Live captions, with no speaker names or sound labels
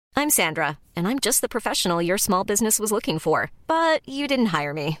I'm Sandra, and I'm just the professional your small business was looking for. But you didn't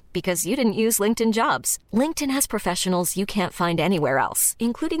hire me because you didn't use LinkedIn Jobs. LinkedIn has professionals you can't find anywhere else,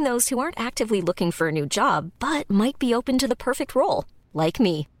 including those who aren't actively looking for a new job, but might be open to the perfect role, like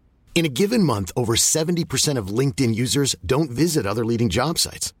me. In a given month, over 70% of LinkedIn users don't visit other leading job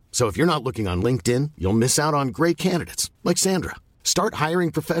sites. So if you're not looking on LinkedIn, you'll miss out on great candidates like Sandra. Start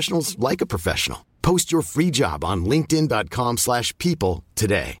hiring professionals like a professional. Post your free job on linkedin.com/people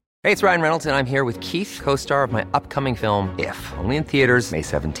today. Hey, it's Ryan Reynolds, and I'm here with Keith, co-star of my upcoming film, If, only in theaters May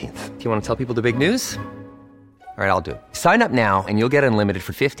 17th. Do you want to tell people the big news? All right, I'll do it. Sign up now and you'll get unlimited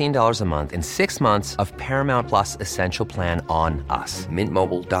for $15 a month and 6 months of Paramount Plus Essential Plan on us.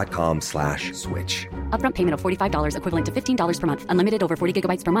 MintMobile.com/switch. Upfront payment of $45 equivalent to $15 per month. Unlimited over 40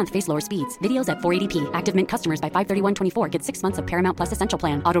 gigabytes per month. Face lower speeds. Videos at 480p. Active Mint customers by 531.24 get 6 months of Paramount Plus Essential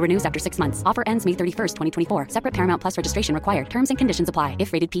Plan. Auto renews after 6 months. Offer ends May 31st, 2024. Separate Paramount Plus registration required. Terms and conditions apply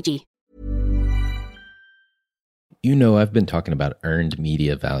if rated PG. You know, I've been talking about earned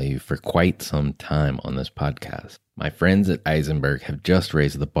media value for quite some time on this podcast. My friends at Eisenberg have just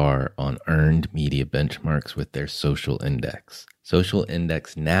raised the bar on earned media benchmarks with their Social Index. Social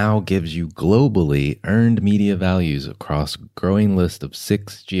Index now gives you globally earned media values across a growing list of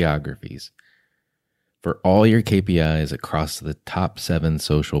 6 geographies for all your KPIs across the top 7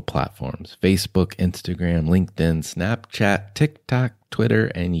 social platforms: Facebook, Instagram, LinkedIn, Snapchat, TikTok, Twitter,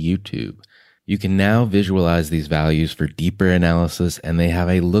 and YouTube. You can now visualize these values for deeper analysis, and they have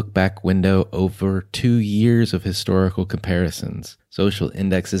a look-back window over 2 years of historical comparisons. Social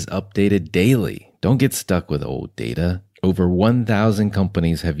Index is updated daily. Don't get stuck with old data. Over 1,000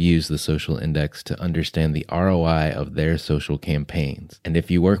 companies have used the Social Index to understand the ROI of their social campaigns. And if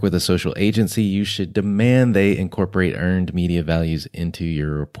you work with a social agency, you should demand they incorporate earned media values into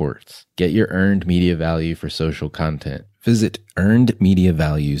your reports. Get your earned media value for social content. Visit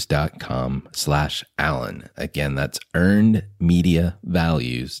earnedmediavalues.com/Alan. Again, that's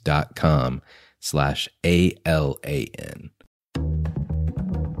earnedmediavalues.com/ALAN.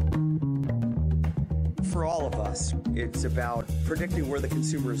 For all of us, it's about predicting where the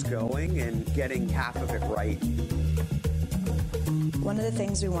consumer is going and getting half of it right. One of the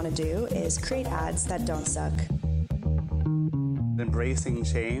things we want to do is create ads that don't suck. Embracing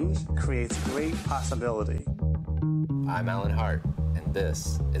change creates great possibility. I'm Alan Hart, and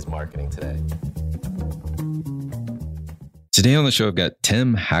this is Marketing Today. Today on the show, I've got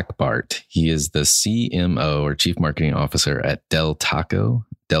Tim Hackbardt. He is the CMO, or Chief Marketing Officer, at Del Taco.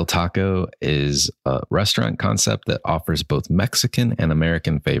 Del Taco is a restaurant concept that offers both Mexican and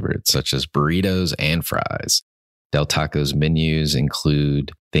American favorites, such as burritos and fries. Del Taco's menus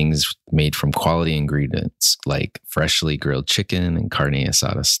include things made from quality ingredients like freshly grilled chicken and carne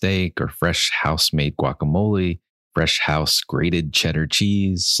asada steak, or fresh house-made guacamole, fresh house grated cheddar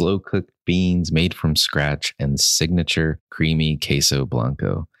cheese, slow-cooked beans made from scratch, and signature creamy queso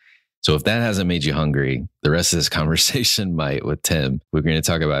blanco. So if that hasn't made you hungry, the rest of this conversation might with Tim. We're going to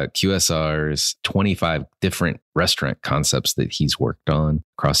talk about QSR's 25 different restaurant concepts that he's worked on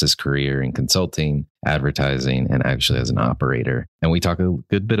across his career in consulting, advertising, and actually as an operator. And we talk a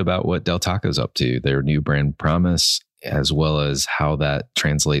good bit about what Del Taco's up to, their new brand promise, as well as how that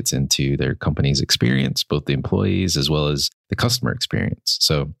translates into their company's experience, both the employees as well as the customer experience.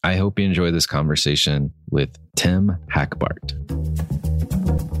 So I hope you enjoy this conversation with Tim Hackbardt.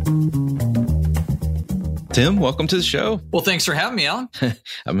 Tim, welcome to the show. Well, thanks for having me, Alan.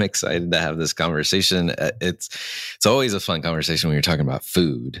 I'm excited to have this conversation. It's always a fun conversation when you're talking about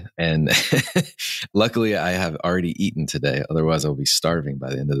food. And luckily, I have already eaten today. Otherwise, I'll be starving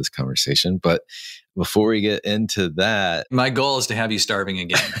by the end of this conversation. But before we get into that, my goal is to have you starving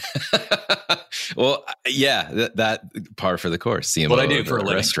again. Well, yeah, that par for the course. CMO, what I do for a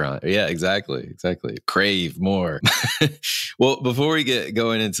living. Restaurant. Yeah, exactly. Crave more. Well, before we get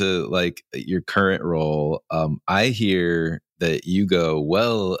going into like your current role, I hear that you go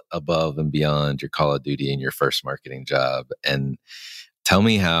well above and beyond your Call of Duty in your first marketing job. And tell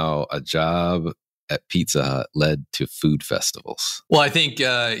me how a job at Pizza Hut led to food festivals. Well, I think,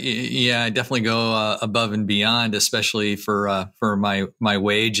 I definitely go above and beyond, especially for my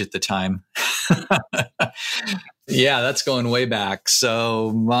wage at the time. Yeah, that's going way back.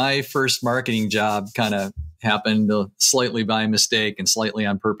 So my first marketing job kind of happened slightly by mistake and slightly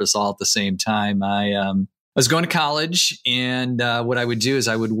on purpose all at the same time. I was going to college, and what I would do is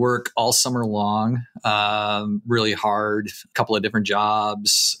I would work all summer long, really hard, a couple of different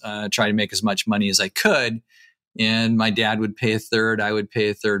jobs, try to make as much money as I could. And my dad would pay a third, I would pay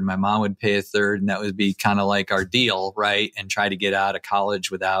a third, my mom would pay a third, and that would be kind of like our deal, right? And try to get out of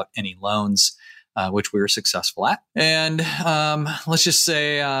college without any loans. which we were successful at. And let's just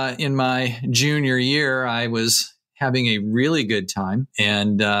say in my junior year, I was having a really good time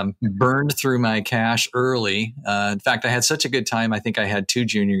and burned through my cash early. In fact, I had such a good time, I think I had 2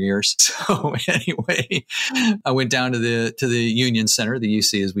 junior years. So anyway, I went down to the Union Center, the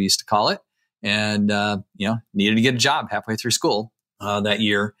UC as we used to call it, and needed to get a job halfway through school that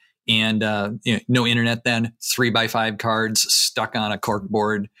year. And no internet then, 3x5 cards stuck on a cork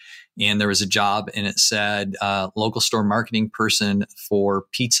board. And there was a job and it said local store marketing person for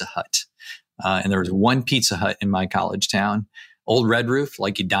Pizza Hut. And there was one Pizza Hut in my college town, old red roof,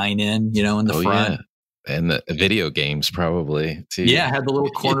 like you dine in, in the front. Yeah. And the video games probably too. Yeah, had the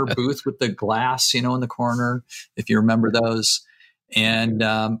little corner booth with the glass, in the corner, if you remember those. And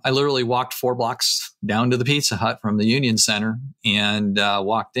I literally walked 4 blocks down to the Pizza Hut from the Union Center and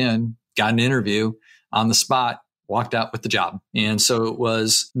walked in, got an interview on the spot, walked out with the job. And so it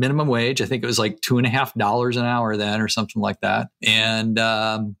was minimum wage. I think it was like $2.50 an hour then or something like that. And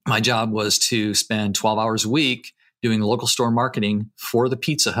my job was to spend 12 hours a week doing local store marketing for the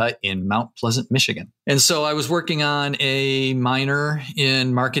Pizza Hut in Mount Pleasant, Michigan. And so I was working on a minor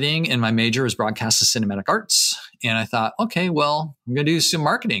in marketing and my major was broadcast and cinematic arts. And I thought, okay, well, I'm going to do some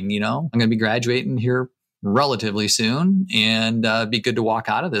marketing, I'm going to be graduating here relatively soon and be good to walk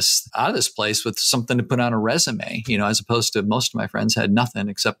out of this place with something to put on a resume, as opposed to most of my friends had nothing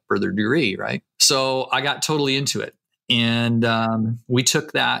except for their degree, right? So I got totally into it. And we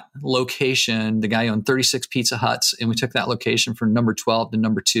took that location, the guy owned 36 Pizza Huts, and we took that location from number 12 to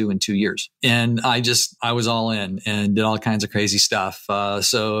number 2 in 2 years. And I was all in and did all kinds of crazy stuff.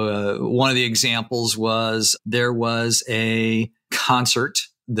 So one of the examples was there was a concert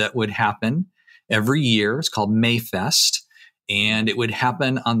that would happen every year. It's called Mayfest. And it would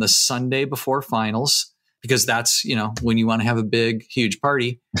happen on the Sunday before finals because that's, when you want to have a big, huge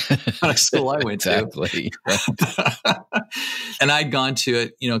party at a school I went Exactly. to. And I'd gone to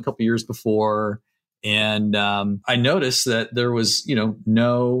it, a couple years before. And I noticed that there was,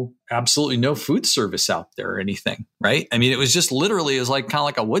 absolutely no food service out there or anything, right? I mean, it was just literally, it was like kind of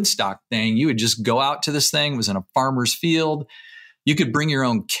like a Woodstock thing. You would just go out to this thing. It was in a farmer's field. You could bring your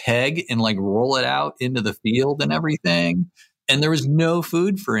own keg and like roll it out into the field and everything. And there was no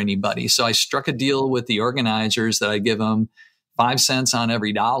food for anybody. So I struck a deal with the organizers that I give them 5 cents on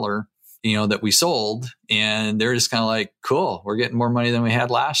every dollar, that we sold. And they're just kind of like, cool, we're getting more money than we had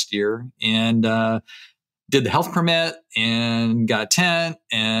last year. And did the health permit and got a tent.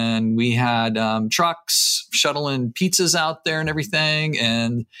 And we had trucks shuttling pizzas out there and everything.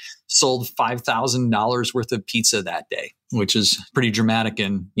 And sold $5,000 worth of pizza that day, which is pretty dramatic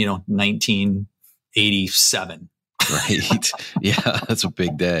in, 1987. Right. Yeah, that's a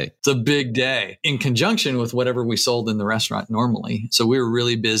big day. It's a big day in conjunction with whatever we sold in the restaurant normally. So we were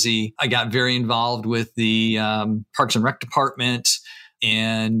really busy. I got very involved with the Parks and Rec department.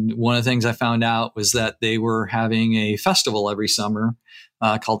 And one of the things I found out was that they were having a festival every summer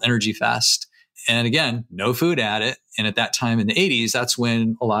called Energy Fest. And again, no food at it. And at that time in the 80s, that's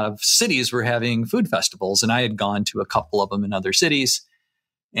when a lot of cities were having food festivals. And I had gone to a couple of them in other cities.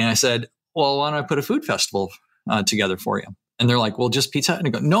 And I said, well, why don't I put a food festival together for you? And they're like, well, just Pizza Hut. And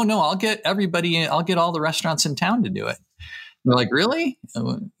I go, no, I'll get everybody, I'll get all the restaurants in town to do it. And they're like, really?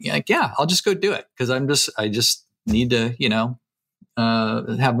 Yeah, I'll just go do it. Cause I just need to,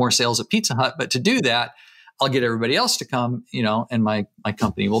 have more sales at Pizza Hut. But to do that, I'll get everybody else to come, and my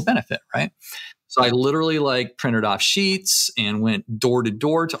company will benefit. Right. So I literally printed off sheets and went door to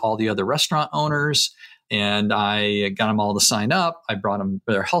door to all the other restaurant owners. And I got them all to sign up. I brought them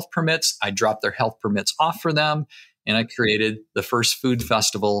their health permits. I dropped their health permits off for them. And I created the first food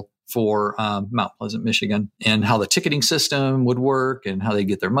festival for Mount Pleasant, Michigan, and how the ticketing system would work and how they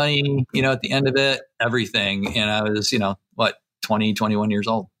get their money, at the end of it, everything. And I was, 20, 21 years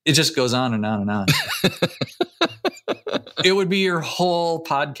old. It just goes on and on and on. It would be your whole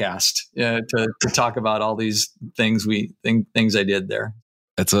podcast to talk about all these things things I did there.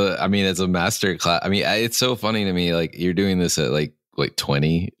 It's a master class. I mean, it's so funny to me. Like you're doing this at like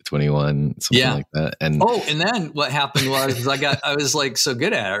 20, 21, something like that. And then what happened was I was so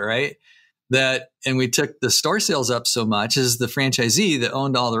good at it, right? And we took the store sales up so much as the franchisee that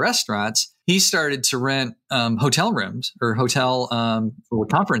owned all the restaurants, he started to rent hotel rooms or hotel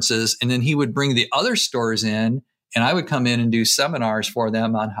conferences. And then he would bring the other stores in and I would come in and do seminars for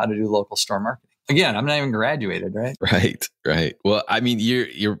them on how to do local store marketing. again, I'm not even graduated, right? Right. Well, I mean,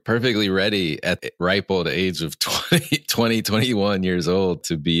 you're perfectly ready at the ripe old age of 21 years old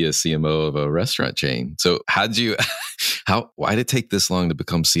to be a CMO of a restaurant chain. So why did it take this long to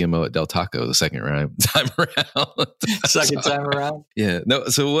become CMO at Del Taco the second time around? Second time around? Yeah. No.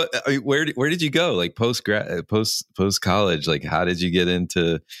 So where did you go? Like post college, like how did you get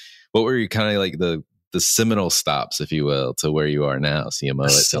into, what were you kind of like the seminal stops, if you will, to where you are now, CMO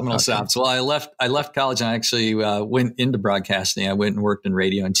at Seminal stops. Well, I left college and I actually went into broadcasting. I went and worked in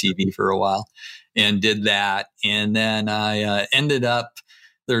radio and TV for a while and did that. And then I ended up,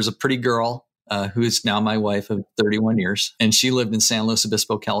 there's a pretty girl who is now my wife of 31 years. And she lived in San Luis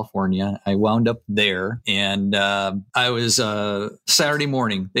Obispo, California. I wound up there. And I was Saturday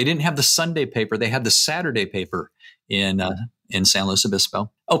morning. They didn't have the Sunday paper. They had the Saturday paper in San Luis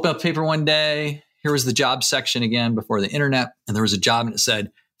Obispo. Open up paper one day. Here was the job section again before the internet. And there was a job and it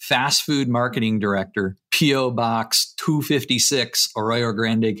said, fast food marketing director, P.O. Box 256, Arroyo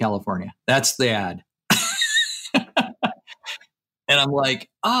Grande, California. That's the ad. And I'm like,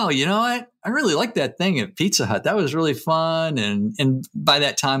 oh, you know what? I really like that thing at Pizza Hut. That was really fun. And by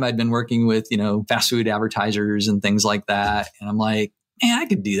that time I'd been working with, fast food advertisers and things like that. And I'm like, man, I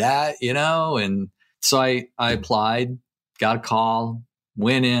could do that, And so I applied, got a call,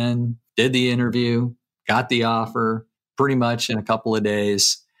 went in, did the interview, got the offer pretty much in a couple of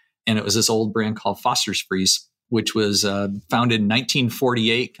days. And it was this old brand called Foster's Freeze, which was founded in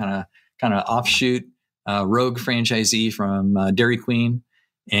 1948, kind of offshoot, rogue franchisee from Dairy Queen,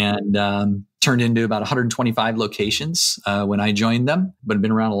 and turned into about 125 locations when I joined them, but had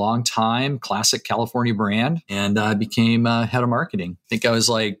been around a long time, classic California brand. And I became head of marketing. I think I was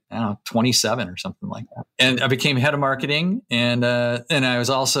like, 27 or something like that. And I became head of marketing, and I was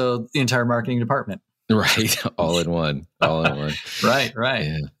also the entire marketing department. Right. All in one. Right.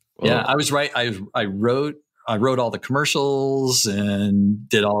 Yeah. Well, yeah, I was right. I wrote all the commercials and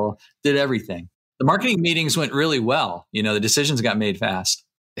did everything. The marketing meetings went really well. The decisions got made fast.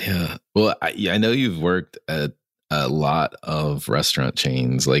 Yeah. Well, I know you've worked at a lot of restaurant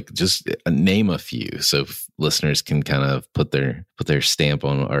chains. Like, just name a few so listeners can kind of put their stamp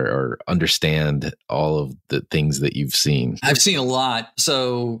on or understand all of the things that you've seen. I've seen a lot.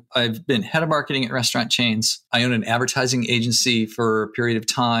 So I've been head of marketing at restaurant chains. I own an advertising agency for a period of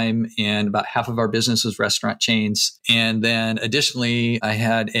time, and about half of our business was restaurant chains. And then additionally, I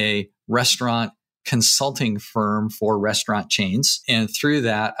had a restaurant consulting firm for restaurant chains. And through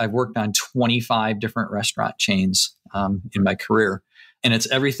that, I've worked on 25 different restaurant chains in my career. And it's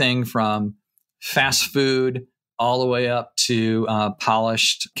everything from fast food all the way up to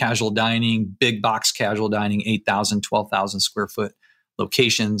polished casual dining, big box casual dining, 8,000, 12,000 square foot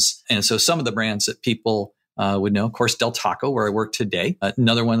locations. And so some of the brands that people would know, of course, Del Taco, where I work today.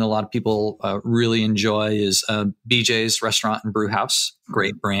 Another one that a lot of people really enjoy is BJ's Restaurant and Brew House.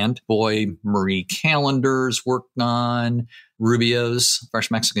 Great brand. Boy, Marie Callender's worked on. Rubio's Fresh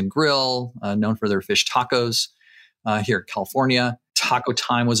Mexican Grill, known for their fish tacos here in California. Taco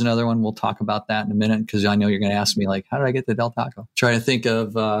Time was another one. We'll talk about that in a minute, because I know you're going to ask me, like, how did I get to Del Taco? Try to think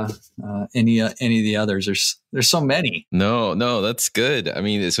of any of the others. There's so many. No, that's good. I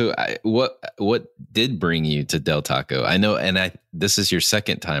mean, so what did bring you to Del Taco? I know, and this is your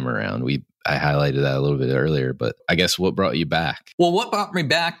second time around. I highlighted that a little bit earlier, but I guess what brought you back? Well, what brought me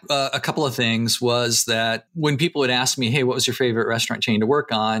back, a couple of things, was that when people would ask me, hey, what was your favorite restaurant chain to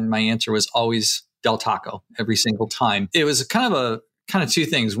work on? My answer was always Del Taco every single time. It was kind of two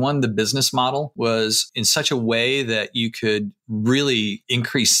things. One, the business model was in such a way that you could really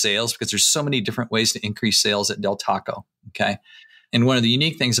increase sales, because there's so many different ways to increase sales at Del Taco. Okay. And one of the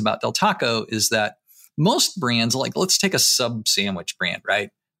unique things about Del Taco is that most brands, like let's take a sub sandwich brand,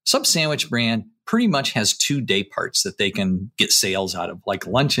 right? Sub sandwich brand pretty much has 2 day parts that they can get sales out of, like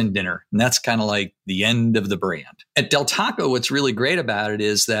lunch and dinner. And that's kind of like the end of the brand. At Del Taco, what's really great about it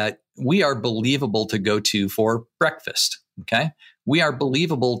is that we are believable to go to for breakfast. Okay. We are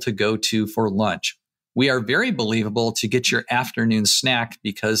believable to go to for lunch. We are very believable to get your afternoon snack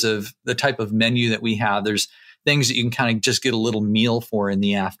because of the type of menu that we have. There's things that you can kind of just get a little meal for in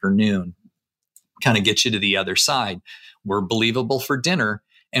the afternoon, kind of get you to the other side. We're believable for dinner,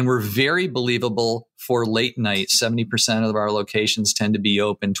 and we're very believable for late night. 70% of our locations tend to be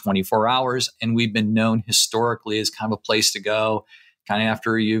open 24 hours. And we've been known historically as kind of a place to go kind of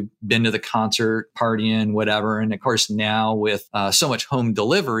after you've been to the concert, partying, whatever. And of course, now with so much home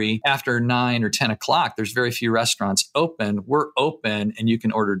delivery, after 9 or 10 o'clock, there's very few restaurants open. We're open and you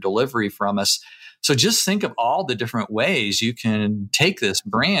can order delivery from us. So just think of all the different ways you can take this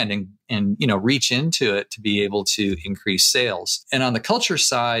brand and reach into it to be able to increase sales. And on the culture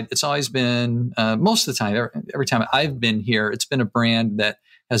side, it's always been, most of the time, every time I've been here, it's been a brand that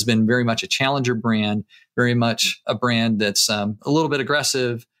has been very much a challenger brand, very much a brand that's a little bit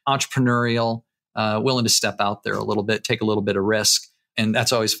aggressive, entrepreneurial, willing to step out there a little bit, take a little bit of risk. And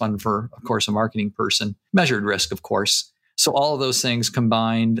that's always fun for, of course, a marketing person. Measured risk, of course. So all of those things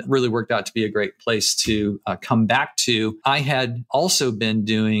combined really worked out to be a great place to come back to. I had also been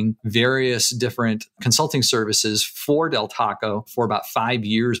doing various different consulting services for Del Taco for about 5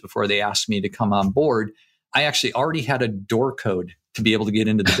 years before they asked me to come on board. I actually already had a door code to be able to get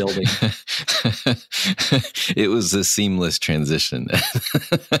into the building. It was a seamless transition.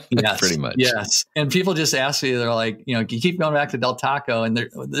 Yes, pretty much. Yes. And people just ask me, they're like, you keep going back to Del Taco. And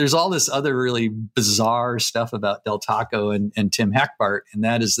there's all this other really bizarre stuff about Del Taco and Tim Hackbardt. And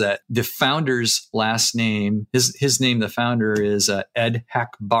that is that the founder's last name, his name, the founder, is Ed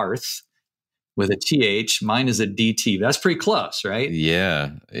Hackbarth with a TH. Mine is a DT. That's pretty close, right? Yeah.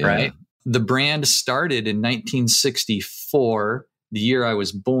 Right. The brand started in 1964, the year I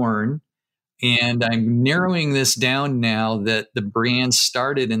was born. And I'm narrowing this down now that the brand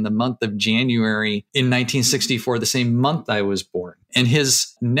started in the month of January in 1964, the same month I was born. And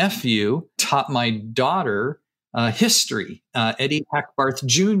his nephew taught my daughter history, Eddie Hackbarth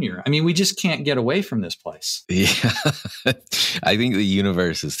Jr. I mean, we just can't get away from this place. Yeah. I think the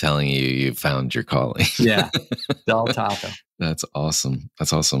universe is telling you found your calling. Yeah. Del Taco. That's awesome.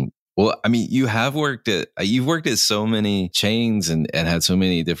 That's awesome. Well, I mean, you've worked at so many chains and had so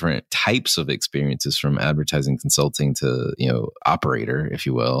many different types of experiences, from advertising consulting to, operator, if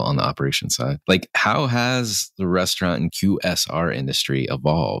you will, on the operation side. Like, how has the restaurant and QSR industry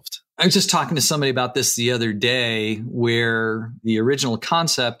evolved? I was just talking to somebody about this the other day, where the original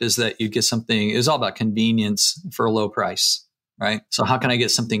concept is that you get something, it's all about convenience for a low price, right? So how can I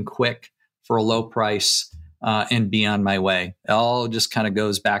get something quick for a low price? And be on my way. It all just kind of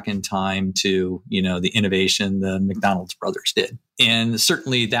goes back in time to, the innovation the McDonald's brothers did. And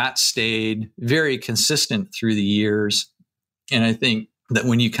certainly that stayed very consistent through the years. And I think that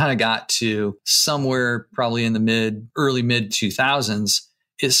when you kind of got to somewhere probably in the early mid 2000s,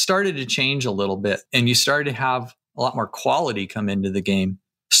 it started to change a little bit. And you started to have a lot more quality come into the game.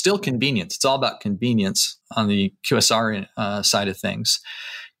 Still convenience. It's all about convenience on the QSR side of things.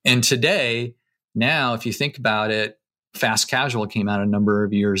 And today, now, if you think about it, fast casual came out a number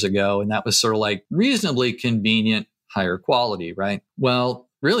of years ago, and that was sort of like reasonably convenient, higher quality, right? Well,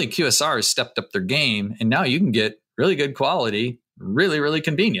 really, QSR has stepped up their game, and now you can get really good quality, really, really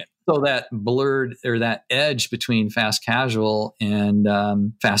convenient. So that blurred, or that edge between fast casual and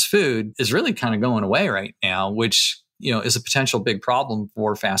fast food is really kind of going away right now, which, is a potential big problem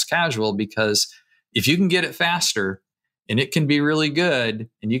for fast casual, because if you can get it faster, and it can be really good,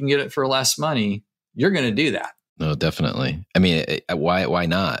 and you can get it for less money, you're going to do that. No, definitely. I mean, why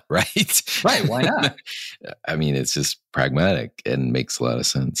not? Right? Right. Why not? I mean, it's just pragmatic and makes a lot of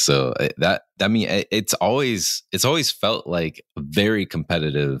sense. So it's always felt like a very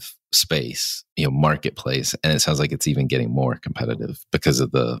competitive space, marketplace. And it sounds like it's even getting more competitive because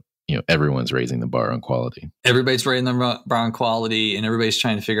of everyone's raising the bar on quality. Everybody's raising the bar on quality, and everybody's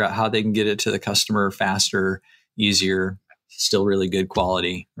trying to figure out how they can get it to the customer faster, easier, still really good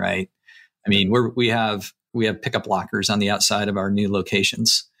quality, right? I mean, we have pickup lockers on the outside of our new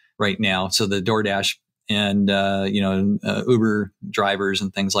locations right now. So the DoorDash and Uber drivers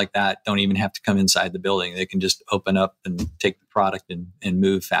and things like that don't even have to come inside the building. They can just open up and take the product and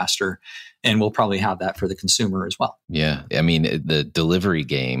move faster. And we'll probably have that for the consumer as well. Yeah. I mean, the delivery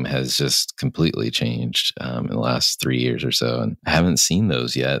game has just completely changed in the last 3 years or so. And I haven't seen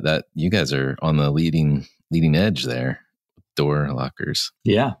those yet. That you guys are on the leading edge there. Door lockers.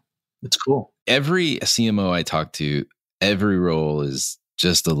 Yeah. It's cool. Every CMO I talk to, every role is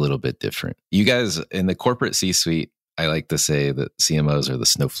just a little bit different. You guys in the corporate C-suite, I like to say that CMOs are the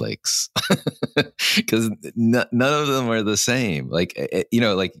snowflakes, because none of them are the same.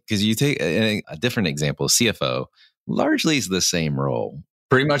 Because you take a different example, CFO largely is the same role.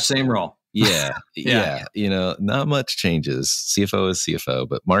 Pretty much same role. Yeah. Yeah. Not much changes. CFO is CFO,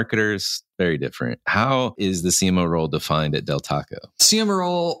 but marketers, very different. How is the CMO role defined at Del Taco?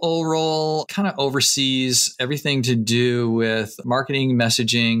 CMO role kind of oversees everything to do with marketing,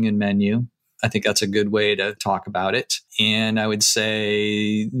 messaging, and menu. I think that's a good way to talk about it. And I would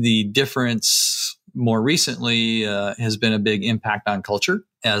say the difference more recently has been a big impact on culture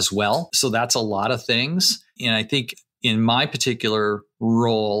as well. So that's a lot of things. And I think in my particular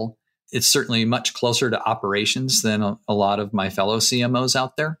role, it's certainly much closer to operations than a lot of my fellow CMOs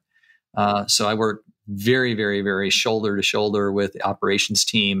out there. So I work very, very, very shoulder to shoulder with the operations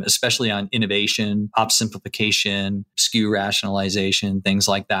team, especially on innovation, ops simplification, SKU rationalization, things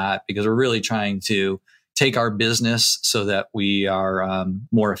like that, because we're really trying to take our business so that we are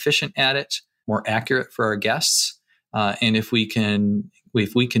more efficient at it, more accurate for our guests. And if we can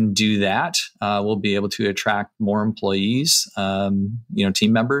do that, we'll be able to attract more employees,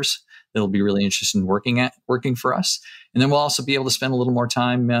 team members that'll be really interested in working for us. And then we'll also be able to spend a little more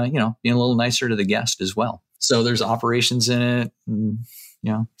time, being a little nicer to the guest as well. So there's operations in it, and,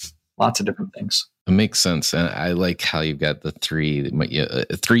 lots of different things. It makes sense. And I like how you've got the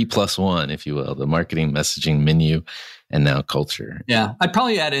 3+1, if you will, the marketing, messaging, menu, and now culture. Yeah. I'd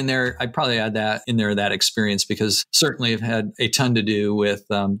probably add that in there, that experience, because certainly I've had a ton to do with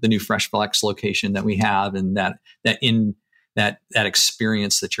the new Fresh Flex location that we have, and that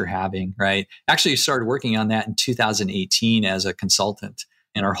experience that you're having, right? Actually, started working on that in 2018 as a consultant.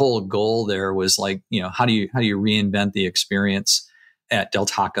 And our whole goal there was like, how do you reinvent the experience at Del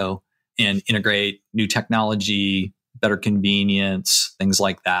Taco and integrate new technology, better convenience, things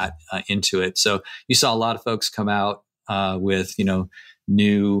like that into it. So you saw a lot of folks come out with,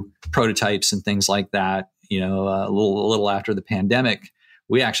 new prototypes and things like that, a little after the pandemic.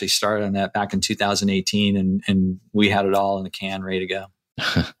 We actually started on that back in 2018, and we had it all in the can ready to go.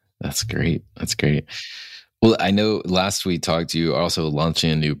 That's great. That's great. Well, I know last we talked, you also launching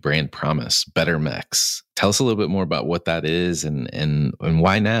a new brand promise, Better Mex. Tell us a little bit more about what that is and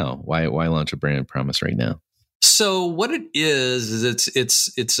why now? Why launch a brand promise right now? So what it is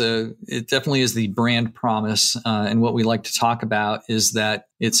it definitely is the brand promise. And what we like to talk about is that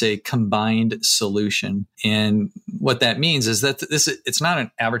it's a combined solution. And what that means is that it's not an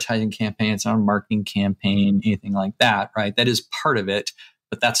advertising campaign. It's not a marketing campaign, anything like that, right? That is part of it,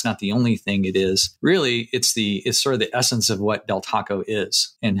 but that's not the only thing it is. Really, it's sort of the essence of what Del Taco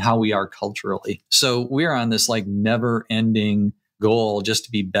is and how we are culturally. So we're on this like never ending goal just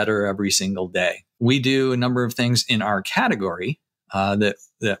to be better every single day. We do a number of things in our category that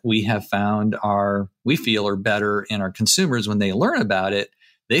we have found we feel are better, and our consumers, when they learn about it,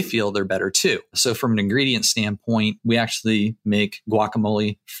 they feel they're better too. So from an ingredient standpoint, we actually make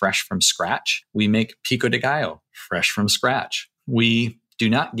guacamole fresh from scratch. We make pico de gallo fresh from scratch. We do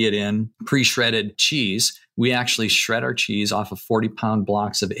not get in pre-shredded cheese. We actually shred our cheese off of 40-pound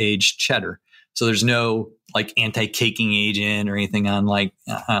blocks of aged cheddar. So there's no like anti-caking agent or anything on like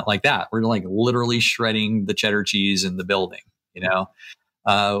that. We're like literally shredding the cheddar cheese in the building.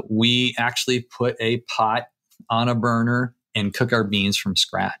 We actually put a pot on a burner and cook our beans from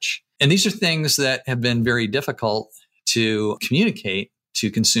scratch. And these are things that have been very difficult to communicate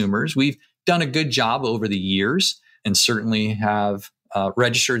to consumers. We've done a good job over the years and certainly have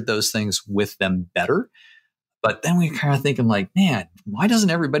registered those things with them better. But then we kind of thinking like, man, why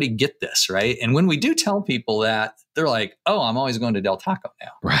doesn't everybody get this, right? And when we do tell people that, they're like, oh, I'm always going to Del Taco now.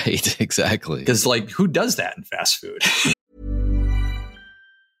 Right, exactly. Because like, who does that in fast food?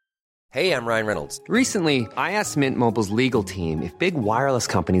 Hey, I'm Ryan Reynolds. Recently, I asked Mint Mobile's legal team if big wireless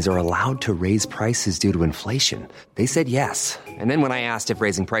companies are allowed to raise prices due to inflation. They said yes. And then when I asked if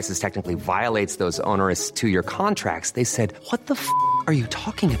raising prices technically violates those onerous two-year contracts, they said, what the f*** are you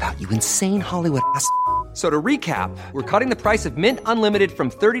talking about, you insane Hollywood ass f- So to recap, we're cutting the price of Mint Unlimited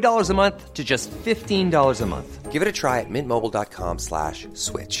from $30 a month to just $15 a month. Give it a try at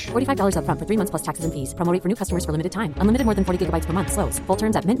mintmobile.com/switch. $45 up front for 3 months plus taxes and fees. Promo rate for new customers for limited time. Unlimited more than 40 gigabytes per month. Slows full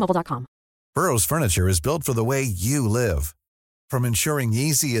terms at mintmobile.com. Burrow's furniture is built for the way you live. From ensuring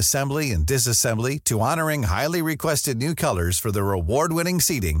easy assembly and disassembly to honoring highly requested new colors for their award-winning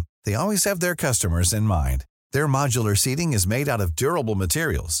seating, they always have their customers in mind. Their modular seating is made out of durable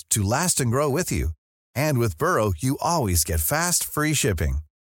materials to last and grow with you. And with Burrow, you always get fast, free shipping.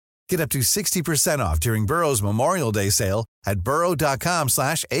 Get up to 60% off during Burrow's Memorial Day sale at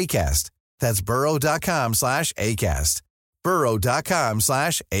burrow.com/ACAST. That's burrow.com/ACAST.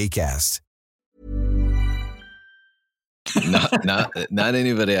 burrow.com/ACAST. Not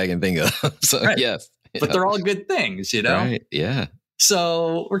anybody I can think of. So Right. yes. But they're all good things, Right. Yeah.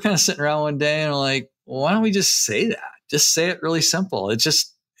 So we're kind of sitting around one day and we're like, well, why don't we just say that? Just say it really simple. It's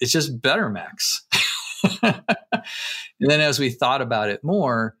just Better Mex. And then as we thought about it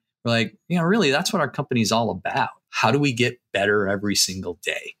more, we're like, really, that's what our company's all about. How do we get better every single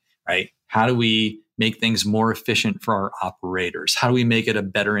day, right? How do we make things more efficient for our operators? How do we make it a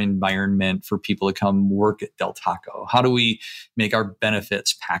better environment for people to come work at Del Taco? How do we make our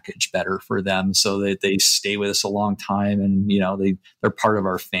benefits package better for them so that they stay with us a long time and, they're part of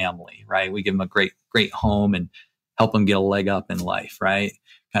our family, right? We give them a great home and help them get a leg up in life, right?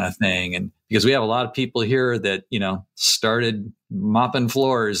 kind of thing. And because we have a lot of people here that, started mopping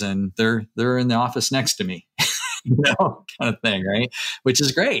floors and they're in the office next to me, kind of thing, right? Which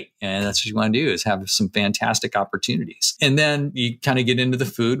is great. And that's what you want to do, is have some fantastic opportunities. And then you kind of get into the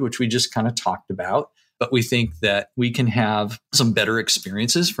food, which we just kind of talked about. But we think that we can have some better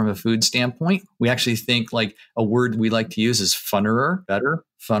experiences from a food standpoint. We actually think, like, a word we like to use is funnerer, better,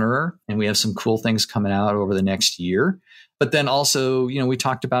 funnerer. And we have some cool things coming out over the next year. But then also, we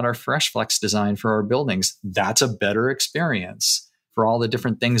talked about our Fresh Flex design for our buildings. That's a better experience for all the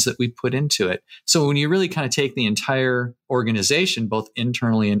different things that we put into it. So when you really kind of take the entire organization, both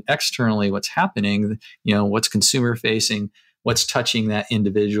internally and externally, what's happening, what's consumer facing, what's touching that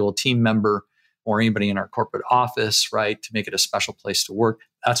individual team member or anybody in our corporate office, right, to make it a special place to work.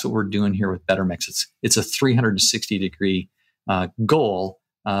 That's what we're doing here with Better Mix. It's a 360-degree goal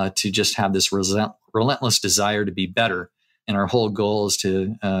to just have this relentless desire to be better. And our whole goal is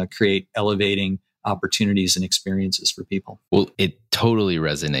to create elevating opportunities and experiences for people. Well, it totally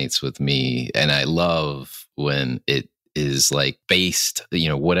resonates with me. And I love when it is like based,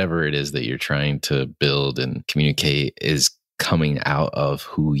 whatever it is that you're trying to build and communicate is coming out of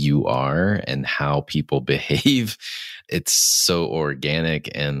who you are and how people behave. It's so organic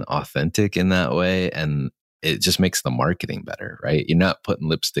and authentic in that way. And it just makes the marketing better, right? You're not putting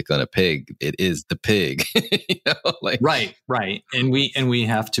lipstick on a pig. It is the pig. Right. And we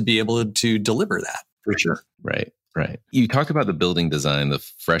have to be able to deliver that for sure. Right. You talk about the building design, the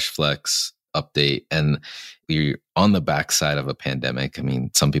Fresh Flex update, and we're on the backside of a pandemic. I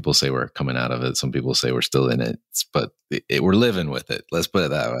mean, some people say we're coming out of it. Some people say we're still in it, but we're living with it. Let's put it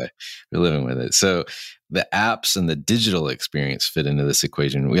that way. We're living with it. So the apps and the digital experience fit into this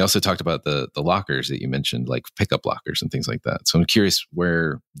equation. We also talked about the lockers that you mentioned, like pickup lockers and things like that. So I'm curious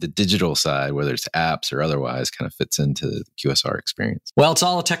where the digital side, whether it's apps or otherwise, kind of fits into the QSR experience. Well, it's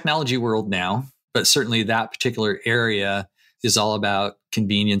all a technology world now, but certainly that particular area is all about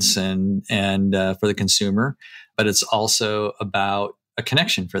convenience and for the consumer, but it's also about a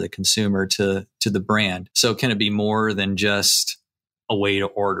connection for the consumer to the brand. So can it be more than just a way to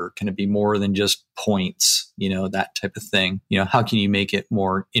order? Can it be more than just points? That type of thing. How can you make it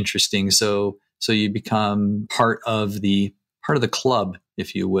more interesting so you become part of the club,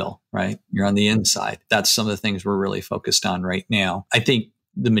 if you will, right? You're on the inside. That's some of the things we're really focused on right now. I think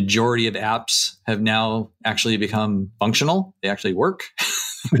the majority of apps have now actually become functional. They actually work.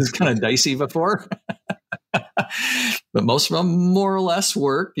 It was kind of dicey before. But most of them more or less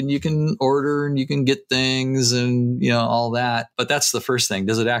work, and you can order and you can get things and, all that. But that's the first thing.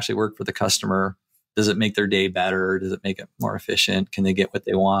 Does it actually work for the customer? Does it make their day better? Does it make it more efficient? Can they get what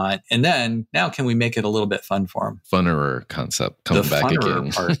they want? And then now can we make it a little bit fun for them? Funnerer concept coming back again.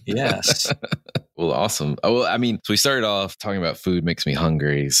 Part, yes. Well, awesome. Well, I mean, so we started off talking about food makes me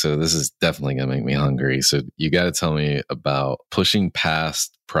hungry. So this is definitely going to make me hungry. So you got to tell me about pushing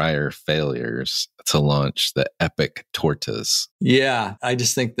past prior failures to launch the epic tortas. Yeah, I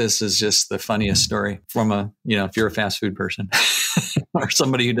just think this is just the funniest story from if you're a fast food person or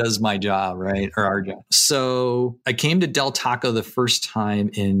somebody who does my job, right? Or our job. So I came to Del Taco the first time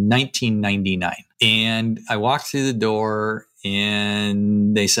in 1999, and I walked through the door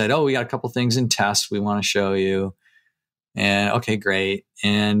and they said, "Oh, we got a couple things in test we want to show you." And okay, great.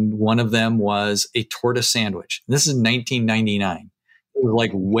 And one of them was a torta sandwich. This is 1999. It was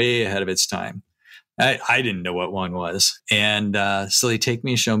like way ahead of its time. I didn't know what one was. And so they take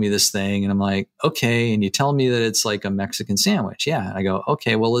me and show me this thing. And I'm like, okay. And you tell me that it's like a Mexican sandwich. Yeah. And I go,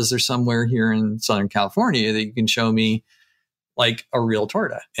 okay, well, is there somewhere here in Southern California that you can show me like a real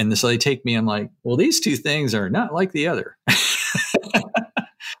torta? And so they take me, I'm like, well, these two things are not like the other.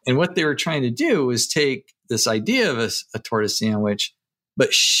 And what they were trying to do was take this idea of a torta sandwich,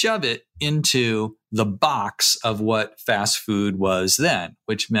 but shove it into the box of what fast food was then,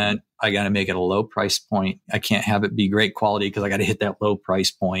 which meant I got to make it a low price point. I can't have it be great quality because I got to hit that low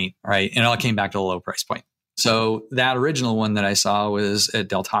price point, right? And it all came back to the low price point. So that original one that I saw was at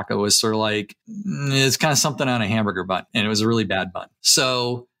Del Taco was sort of like, it's kind of something on a hamburger bun, and it was a really bad bun.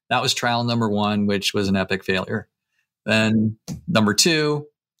 So that was trial number one, which was an epic failure. Then number two,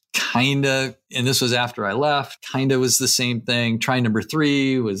 kind of, and this was after I left, kind of was the same thing. Try number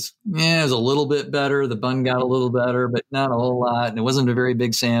three was, it was a little bit better. The bun got a little better, but not a whole lot. And it wasn't a very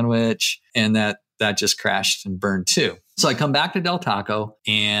big sandwich. And that just crashed and burned too. So I come back to Del Taco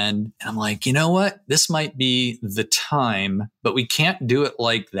and I'm like, you know what? This might be the time, but we can't do it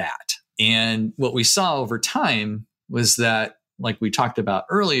like that. And what we saw over time was that, like we talked about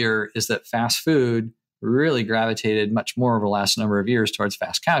earlier, is that fast food really gravitated much more over the last number of years towards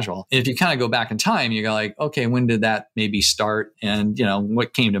fast casual. And if you kind of go back in time, you go like, okay, when did that maybe start? And,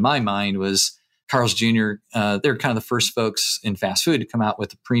 what came to my mind was Carl's Jr., they're kind of the first folks in fast food to come out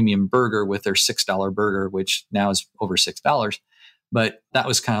with a premium burger with their $6 burger, which now is over $6. But that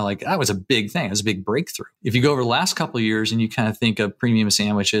was kind of like, that was a big thing. It was a big breakthrough. If you go over the last couple of years and you kind of think of premium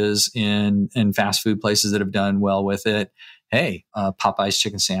sandwiches in fast food places that have done well with it, hey, Popeye's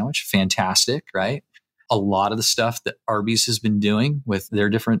chicken sandwich, fantastic, right? A lot of the stuff that Arby's has been doing with their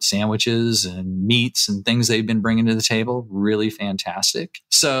different sandwiches and meats and things they've been bringing to the table, really fantastic.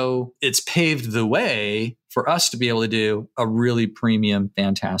 So it's paved the way for us to be able to do a really premium,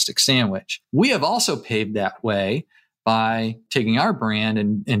 fantastic sandwich. We have also paved that way by taking our brand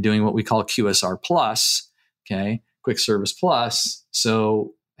and doing what we call QSR Plus, okay, Quick Service Plus.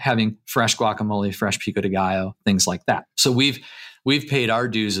 So having fresh guacamole, fresh pico de gallo, things like that. So we've paid our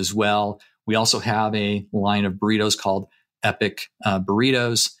dues as well. We also have a line of burritos called Epic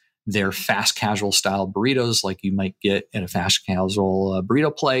Burritos. They're fast casual style burritos like you might get in a fast casual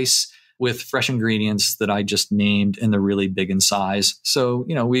burrito place with fresh ingredients that I just named, and they're really big in size. So,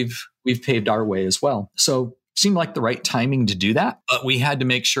 we've paved our way as well. So seemed like the right timing to do that, but we had to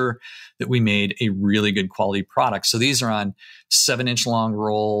make sure that we made a really good quality product. So these are on 7-inch long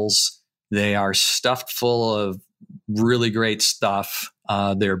rolls. They are stuffed full of really great stuff.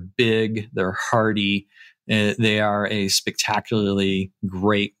 They're big, they're hearty. They are a spectacularly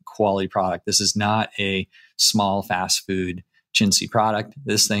great quality product. This is not a small fast food chintzy product.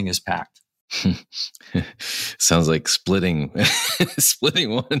 This thing is packed. Sounds like splitting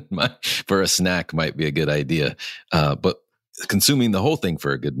one for a snack might be a good idea, but consuming the whole thing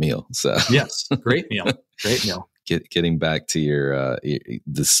for a good meal. So yes, great meal. Getting back to your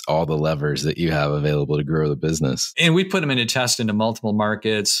all the levers that you have available to grow the business, and we put them into test into multiple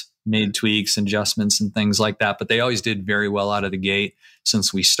markets, made tweaks, adjustments, and things like that. But they always did very well out of the gate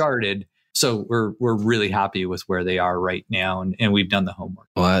since we started. So we're really happy with where they are right now, and we've done the homework.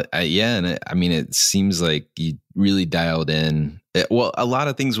 Well, it seems like you really dialed in. Well, a lot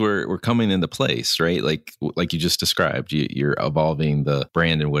of things were coming into place, right? Like you just described, you're evolving the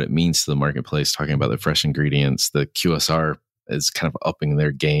brand and what it means to the marketplace. Talking about the fresh ingredients, the QSR is kind of upping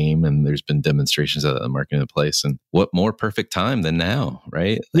their game, and there's been demonstrations of the marketplace. And what more perfect time than now,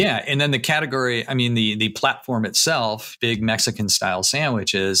 right? Yeah, and then the category, the platform itself, big Mexican style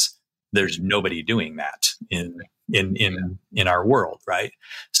sandwiches. There's nobody doing that in our world, right?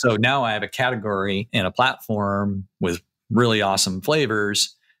 So now I have a category and a platform with really awesome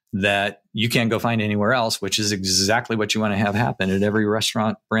flavors that you can't go find anywhere else, which is exactly what you want to have happen at every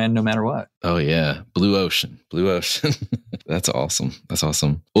restaurant brand, no matter what. Oh yeah. Blue ocean. That's awesome.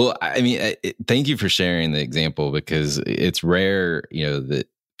 Well, thank you for sharing the example, because it's rare, that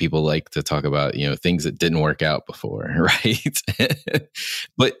people like to talk about, things that didn't work out before, right?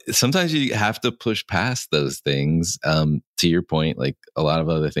 But sometimes you have to push past those things. To your point, like a lot of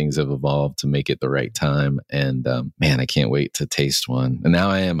other things have evolved to make it the right time. And man, I can't wait to taste one. And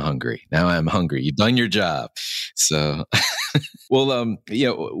now I am hungry. You've done your job. So, well,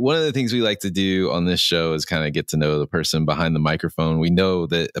 one of the things we like to do on this show is kind of get to know the person behind the microphone. We know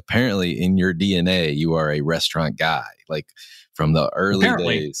that apparently in your DNA, you are a restaurant guy, like from the early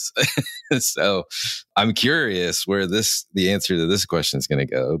days. So I'm curious where the answer to this question is going to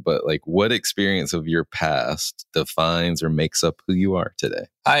go, but like what experience of your past defines or makes up who you are today?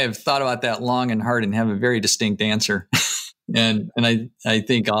 I have thought about that long and hard and have a very distinct answer. and I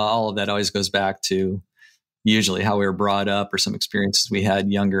think all of that always goes back to usually how we were brought up or some experiences we had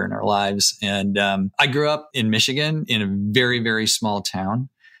younger in our lives. And I grew up in Michigan in a very, very small town.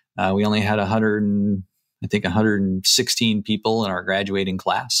 We only had 116 people in our graduating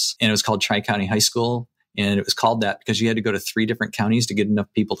class. And it was called Tri-County High School. And it was called that because you had to go to 3 different counties to get enough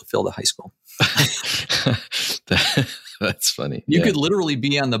people to fill the high school. That's funny. You could literally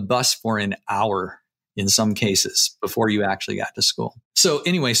be on the bus for an hour in some cases before you actually got to school. So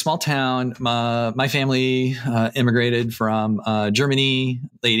anyway, small town. My family immigrated from Germany,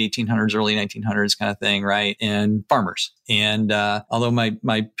 late 1800s, early 1900s kind of thing, right? And farmers. And although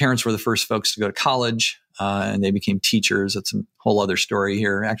my parents were the first folks to go to college, and they became teachers. That's a whole other story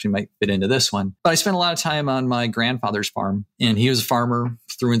here. Actually might fit into this one. But I spent a lot of time on my grandfather's farm, and he was a farmer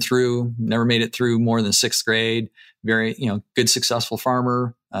through and through, never made it through more than 6th grade. Very, good, successful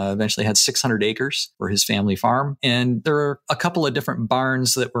farmer. Eventually had 600 acres for his family farm. And there are a couple of different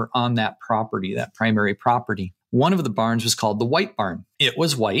barns that were on that property, that primary property. One of the barns was called the White Barn. It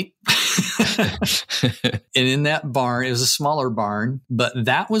was white. And in that barn, it was a smaller barn, but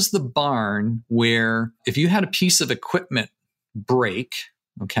that was the barn where if you had a piece of equipment break,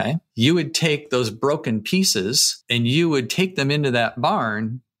 Okay. You would take those broken pieces and you would take them into that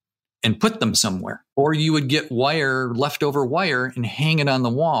barn and put them somewhere. Or you would get leftover wire and hang it on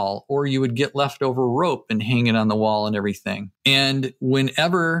the wall. Or you would get leftover rope and hang it on the wall and everything. And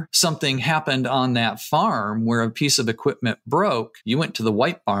whenever something happened on that farm where a piece of equipment broke, you went to the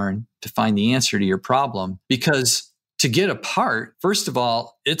white barn to find the answer to your problem. Because to get a part, first of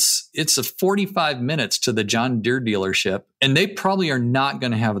all, it's a 45 minutes to the John Deere dealership, and they probably are not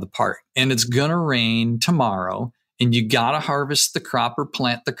going to have the part. And it's going to rain tomorrow. And you got to harvest the crop or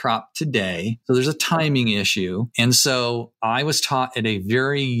plant the crop today. So there's a timing issue. And so I was taught at a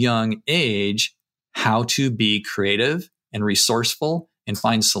very young age how to be creative and resourceful and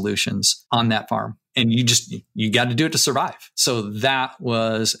find solutions on that farm. And you got to do it to survive. So that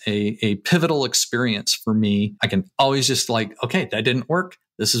was a pivotal experience for me. I can always just okay, that didn't work.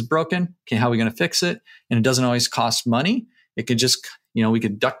 This is broken. Okay, how are we going to fix it? And it doesn't always cost money. It could just, we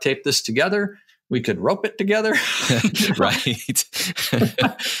could duct tape this together. We could rope it together. Right.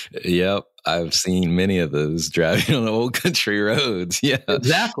 Yep. I've seen many of those driving on old country roads. Yeah.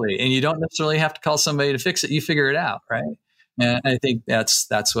 Exactly. And you don't necessarily have to call somebody to fix it. You figure it out. Right. And I think that's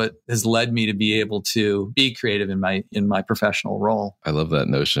what has led me to be able to be creative in my professional role. I love that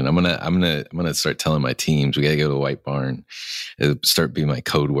notion. I'm gonna start telling my teams we gotta go to the white barn. It'll start being my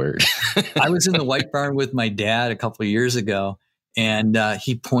code word. I was in the white barn with my dad a couple of years ago. And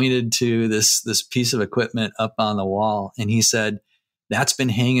he pointed to this piece of equipment up on the wall. And he said, that's been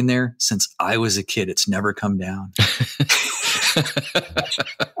hanging there since I was a kid. It's never come down.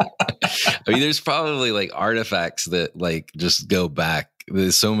 I mean, there's probably artifacts that just go back.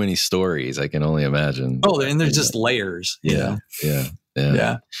 There's so many stories I can only imagine. Oh, and there's just layers. Yeah.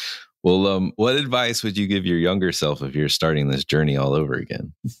 Well, what advice would you give your younger self if you're starting this journey all over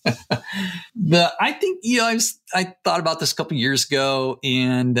again? I think, I thought about this a couple of years ago,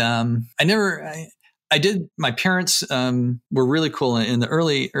 and I did. My parents were really cool in the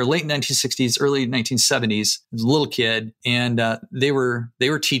early or late 1960s, early 1970s. I was a little kid, and they were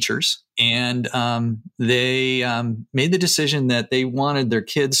teachers. And they made the decision that they wanted their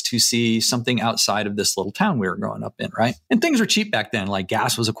kids to see something outside of this little town we were growing up in, right? And things were cheap back then, like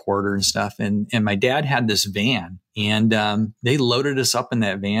gas was $0.25 and stuff. And my dad had this van, and they loaded us up in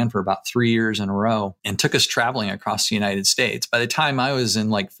that van for about 3 years in a row and took us traveling across the United States. By the time I was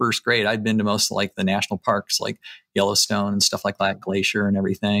in first grade, I'd been to most of the national parks like Yellowstone and stuff like that, Glacier and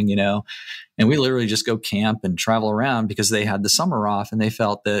everything, and we literally just go camp and travel around because they had the summer off, and they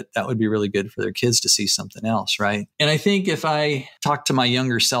felt that would be really good for their kids to see something else. Right. And I think if I talk to my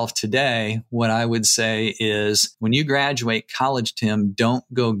younger self today, what I would say is when you graduate college, Tim, don't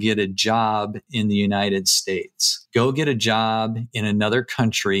go get a job in the United States. Go get a job in another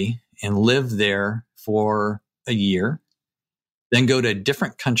country and live there for a year. Then go to a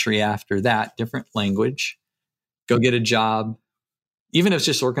different country after that, different language. Go get a job, even if it's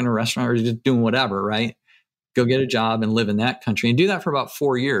just working in a restaurant or just doing whatever, right? Go get a job and live in that country and do that for about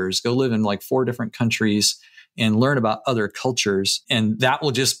 4 years. Go live in 4 different countries and learn about other cultures. And that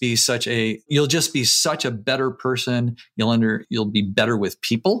will just be you'll just be such a better person. You'll be better with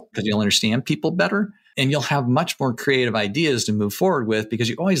people because you'll understand people better. And you'll have much more creative ideas to move forward with because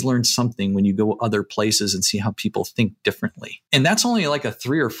you always learn something when you go other places and see how people think differently. And that's only a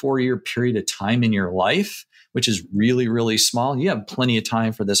 3 or 4 year period of time in your life, which is really, really small. You have plenty of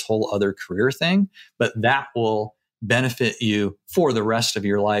time for this whole other career thing, but that will benefit you for the rest of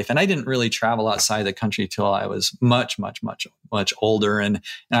your life. And I didn't really travel outside the country till I was much, much, much, much older. And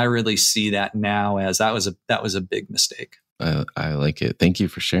I really see that now as that was a big mistake. I like it. Thank you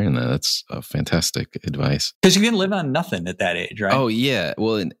for sharing that. That's fantastic advice. Because you can live on nothing at that age, right? Oh, yeah.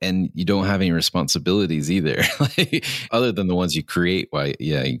 Well, and you don't have any responsibilities either, other than the ones you create.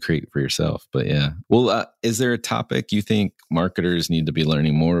 You create for yourself. But yeah. Well, is there a topic you think marketers need to be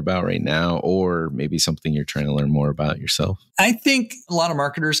learning more about right now, or maybe something you're trying to learn more about yourself? I think a lot of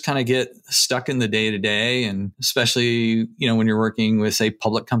marketers kind of get stuck in the day-to-day, and especially, when you're working with, say,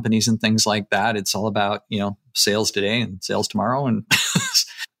 public companies and things like that, it's all about, sales today and sales tomorrow and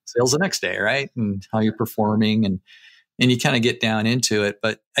sales the next day, right? And how you're performing and you kind of get down into it.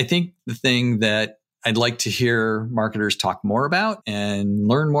 But I think the thing that I'd like to hear marketers talk more about and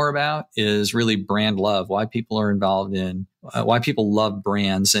learn more about is really brand love, why people are involved in, why people love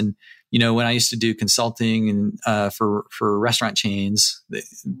brands. And, when I used to do consulting and for restaurant chains,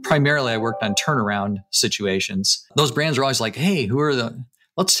 primarily I worked on turnaround situations. Those brands are always like, hey,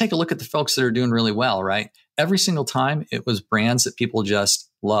 let's take a look at the folks that are doing really well, right? Every single time it was brands that people just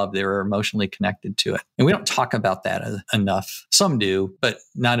loved. They were emotionally connected to it. And we don't talk about that enough. Some do, but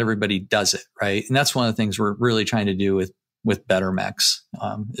not everybody does it, right? And that's one of the things we're really trying to do with with Better Mex,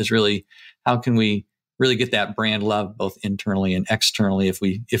 is really how can we really get that brand love both internally and externally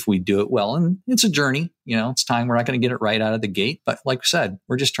if we do it well. And it's a journey, it's time. We're not going to get it right out of the gate, but like I said,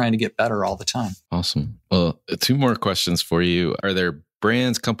 we're just trying to get better all the time. Awesome. Well, 2 more questions for you. Are there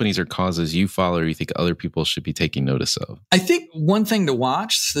brands, companies, or causes you follow or you think other people should be taking notice of? I think one thing to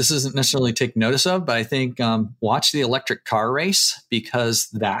watch, this isn't necessarily take notice of, but I think watch the electric car race, because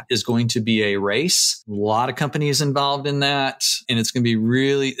that is going to be a race. A lot of companies involved in that. And it's going to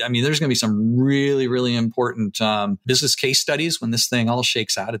be there's going to be some really, really important business case studies when this thing all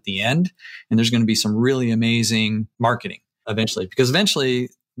shakes out at the end. And there's going to be some really amazing marketing eventually, because eventually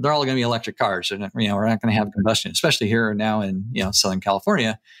they're all going to be electric cars. And, we're not going to have combustion, especially here now in, Southern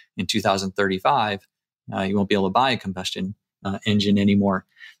California in 2035. You won't be able to buy a combustion engine anymore.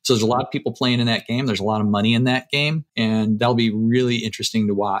 So there's a lot of people playing in that game. There's a lot of money in that game, and that'll be really interesting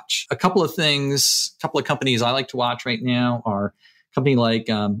to watch. A couple of companies I like to watch right now are a company like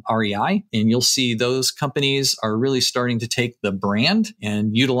REI, and you'll see those companies are really starting to take the brand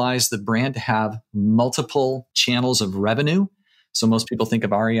and utilize the brand to have multiple channels of revenue. So most people think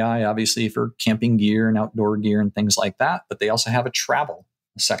of REI, obviously, for camping gear and outdoor gear and things like that, but they also have a travel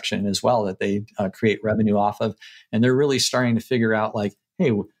section as well that they create revenue off of. And they're really starting to figure out like,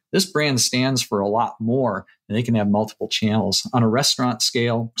 hey, this brand stands for a lot more, and they can have multiple channels. On a restaurant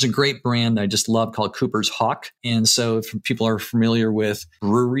scale, there's a great brand that I just love called Cooper's Hawk. And so if people are familiar with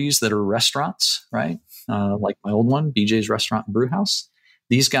breweries that are restaurants, right? Like my old one, BJ's Restaurant and Brew House.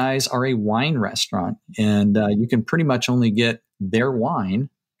 These guys are a wine restaurant, and you can pretty much only get their wine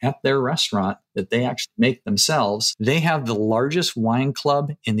at their restaurant that they actually make themselves. They have the largest wine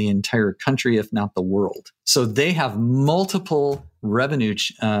club in the entire country, if not the world. So they have multiple revenue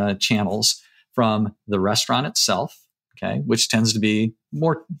channels from the restaurant itself, okay, which tends to be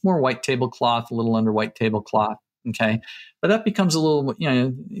more white tablecloth, a little under white tablecloth, okay. But that becomes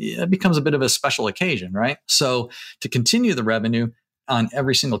it becomes a bit of a special occasion, right? So to continue the revenue on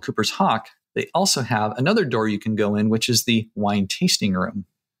every single Cooper's Hawk, they also have another door you can go in, which is the wine tasting room.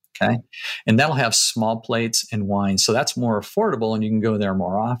 Okay. And that'll have small plates and wine. So that's more affordable, and you can go there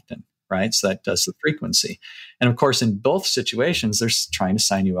more often. Right. So that does the frequency. And of course, in both situations, they're trying to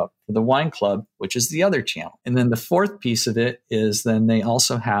sign you up for the wine club, which is the other channel. And then the fourth piece of it is then they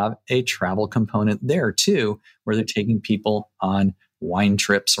also have a travel component there too, where they're taking people on wine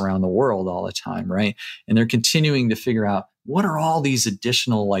trips around the world all the time. Right. And they're continuing to figure out, what are all these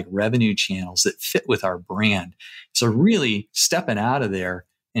additional like revenue channels that fit with our brand? So really stepping out of there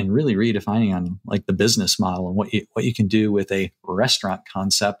and really redefining on like the business model and what you can do with a restaurant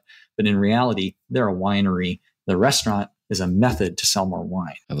concept. But in reality, they're a winery. The restaurant is a method to sell more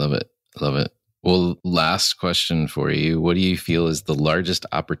wine. I love it. I love it. Well, last question for you. What do you feel is the largest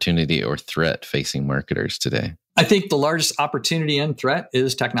opportunity or threat facing marketers today? I think the largest opportunity and threat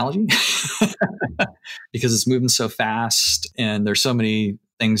is technology because it's moving so fast and there's so many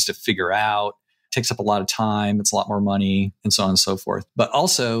things to figure out. It takes up a lot of time. It's a lot more money and so on and so forth. But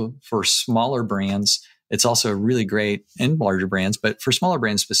also for smaller brands, it's also really great, and larger brands, but for smaller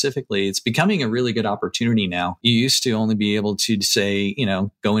brands specifically, it's becoming a really good opportunity now. You used to only be able to say,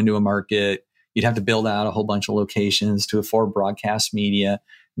 go into a market. You'd have to build out a whole bunch of locations to afford broadcast media.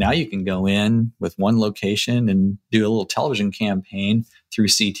 Now you can go in with one location and do a little television campaign through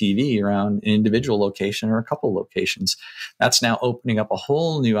CTV around an individual location or a couple locations. That's now opening up a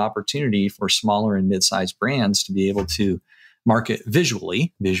whole new opportunity for smaller and mid-sized brands to be able to market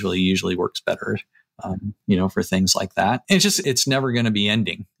visually. Visually usually works better, for things like that. And it's never going to be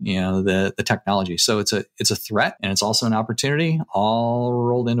ending, the technology. So it's a threat, and it's also an opportunity all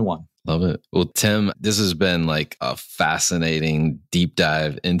rolled into one. Love it. Well, Tim, this has been like a fascinating deep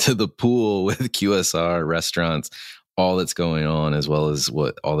dive into the pool with QSR restaurants, all that's going on, as well as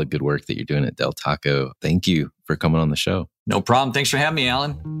all the good work that you're doing at Del Taco. Thank you for coming on the show. No problem. Thanks for having me,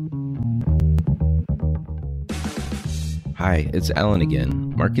 Alan. Hi, it's Alan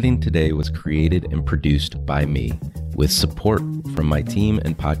again. Marketing Today was created and produced by me, with support from my team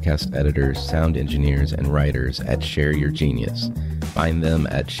and podcast editors, sound engineers, and writers at Share Your Genius. Find them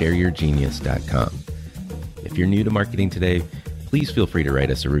at shareyourgenius.com. If you're new to Marketing Today, please feel free to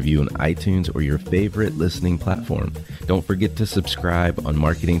write us a review on iTunes or your favorite listening platform. Don't forget to subscribe on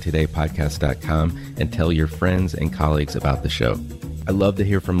marketingtodaypodcast.com and tell your friends and colleagues about the show. I love to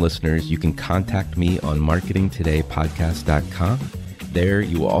hear from listeners. You can contact me on marketingtodaypodcast.com. There,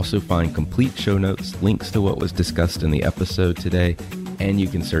 you will also find complete show notes, links to what was discussed in the episode today, and you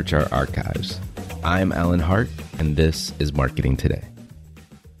can search our archives. I'm Alan Hart, and this is Marketing Today.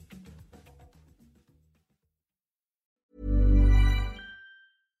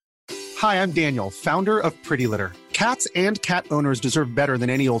 Hi, I'm Daniel, founder of Pretty Litter. Cats and cat owners deserve better than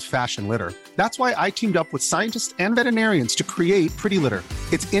any old-fashioned litter. That's why I teamed up with scientists and veterinarians to create Pretty Litter.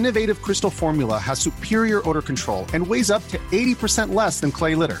 Its innovative crystal formula has superior odor control and weighs up to 80% less than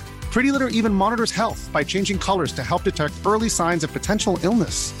clay litter. Pretty Litter even monitors health by changing colors to help detect early signs of potential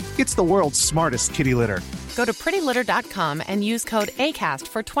illness. It's the world's smartest kitty litter. Go to prettylitter.com and use code ACAST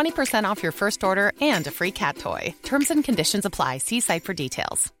for 20% off your first order and a free cat toy. Terms and conditions apply. See site for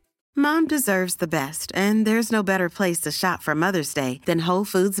details. Mom deserves the best, and there's no better place to shop for Mother's Day than Whole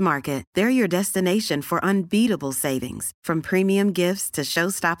Foods Market. They're your destination for unbeatable savings, from premium gifts to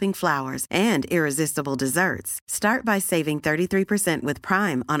show-stopping flowers and irresistible desserts. Start by saving 33% with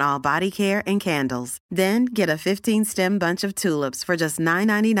Prime on all body care and candles. Then get a 15-stem bunch of tulips for just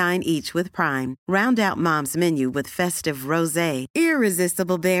 $9.99 each with Prime. Round out Mom's menu with festive rosé,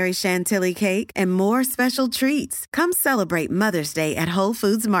 irresistible berry chantilly cake, and more special treats. Come celebrate Mother's Day at Whole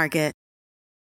Foods Market.